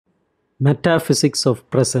Metaphysics of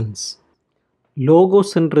presence.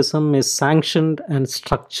 Logocentrism is sanctioned and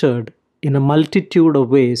structured in a multitude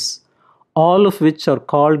of ways, all of which are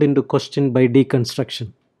called into question by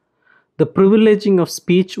deconstruction. The privileging of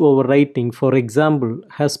speech over writing, for example,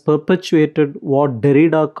 has perpetuated what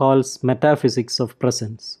Derrida calls metaphysics of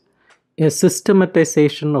presence, a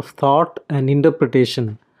systematization of thought and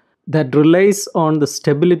interpretation that relies on the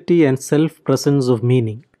stability and self-presence of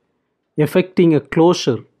meaning, effecting a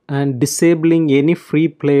closure and disabling any free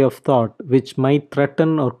play of thought which might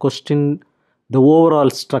threaten or question the overall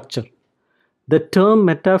structure. The term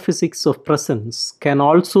metaphysics of presence can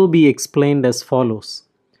also be explained as follows.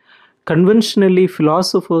 Conventionally,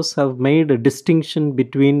 philosophers have made a distinction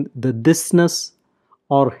between the thisness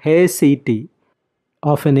or heicity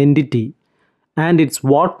of an entity and its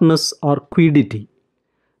whatness or quiddity.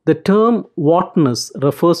 The term whatness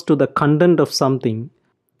refers to the content of something,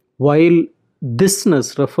 while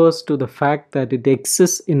thisness refers to the fact that it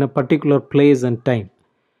exists in a particular place and time.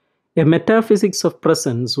 A metaphysics of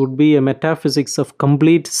presence would be a metaphysics of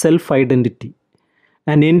complete self-identity.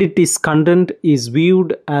 An entity's content is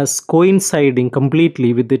viewed as coinciding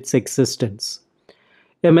completely with its existence.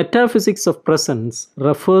 A metaphysics of presence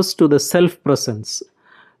refers to the self-presence,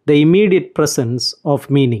 the immediate presence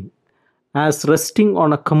of meaning, as resting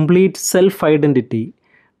on a complete self-identity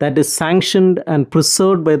that is sanctioned and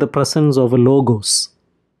preserved by the presence of a logos.